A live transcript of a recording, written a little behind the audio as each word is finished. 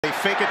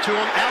They fake it to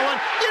him. Allen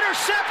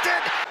intercepted.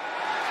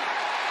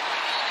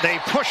 They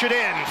push it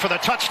in for the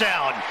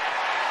touchdown.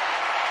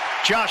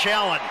 Josh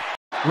Allen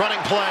running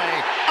play.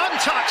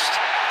 Untouched.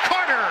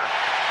 Carter.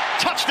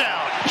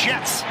 Touchdown.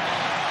 Jets.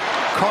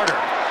 Carter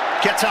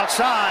gets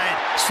outside.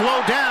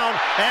 Slowed down.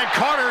 And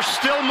Carter's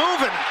still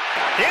moving.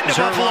 Into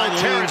Buffalo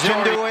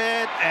territory. Into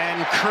it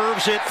and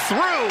curves it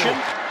through.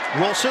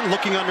 Wilson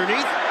looking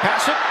underneath.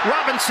 Pass it.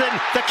 Robinson.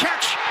 The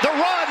catch. The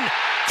run.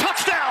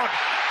 Touchdown.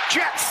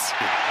 Jets.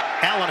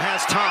 Allen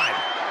has time.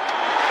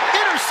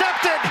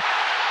 Intercepted.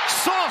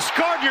 Sauce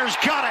Gardner's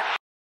got it.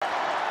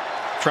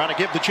 Trying to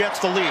give the Jets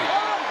the lead.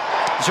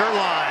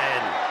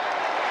 Zuerlein.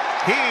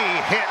 He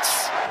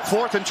hits.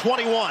 4th and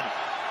 21.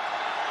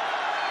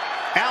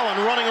 Allen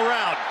running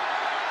around.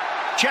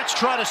 Jets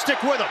try to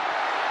stick with him.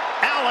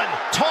 Allen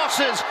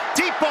tosses.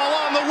 Deep ball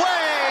on the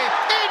way.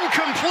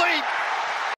 Incomplete.